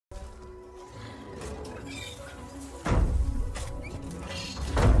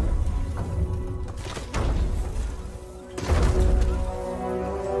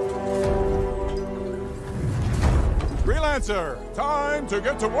Lancer! Time to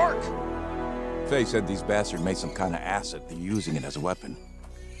get to work! Faye said these bastards made some kind of acid. They're using it as a weapon.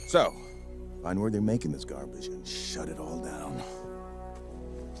 So, find where they're making this garbage and shut it all down.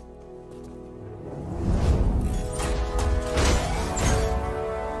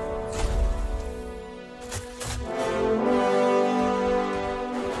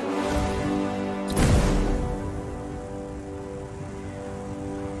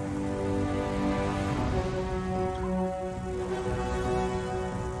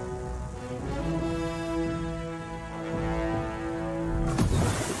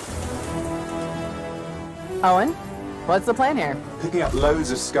 Owen, what's the plan here? Picking up loads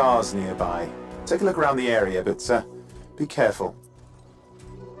of scars nearby. Take a look around the area, but be careful.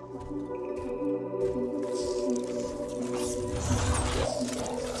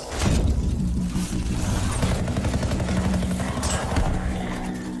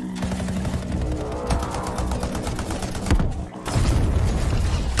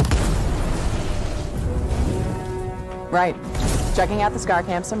 Right. Checking out the scar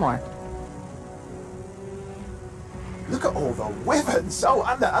camp some more. Look at all the weapons! Oh,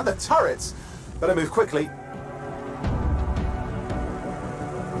 and the turrets! Better move quickly.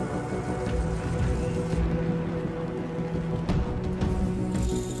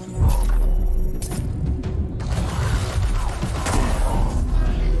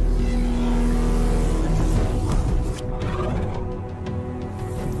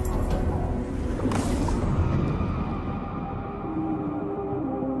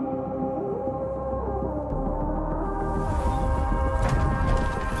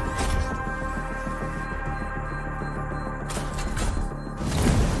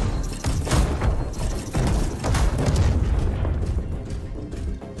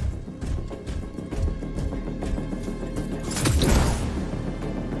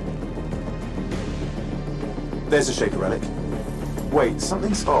 There's a Shaper relic. Wait,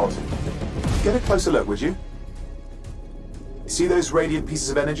 something's odd. Get a closer look, would you? See those radiant pieces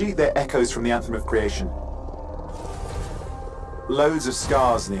of energy? They're echoes from the Anthem of Creation. Loads of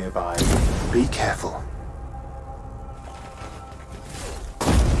scars nearby. Be careful.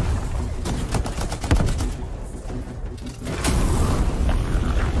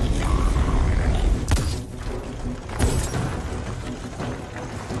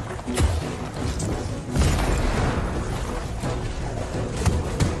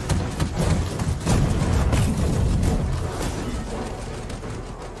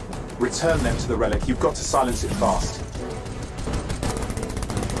 Return them to the relic. You've got to silence it fast.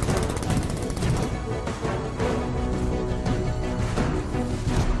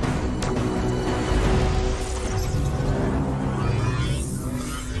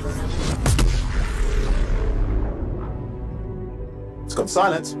 It's gone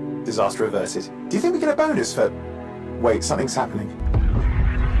silent. Disaster averted. Do you think we get a bonus for... Wait, something's happening.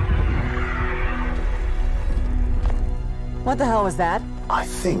 What the hell was that? I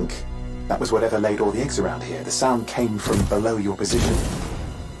think that was whatever laid all the eggs around here. The sound came from below your position.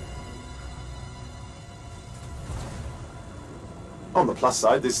 On the plus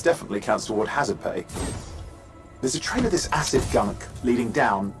side, this definitely counts toward hazard pay. There's a trail of this acid gunk leading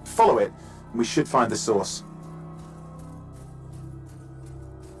down. Follow it, and we should find the source.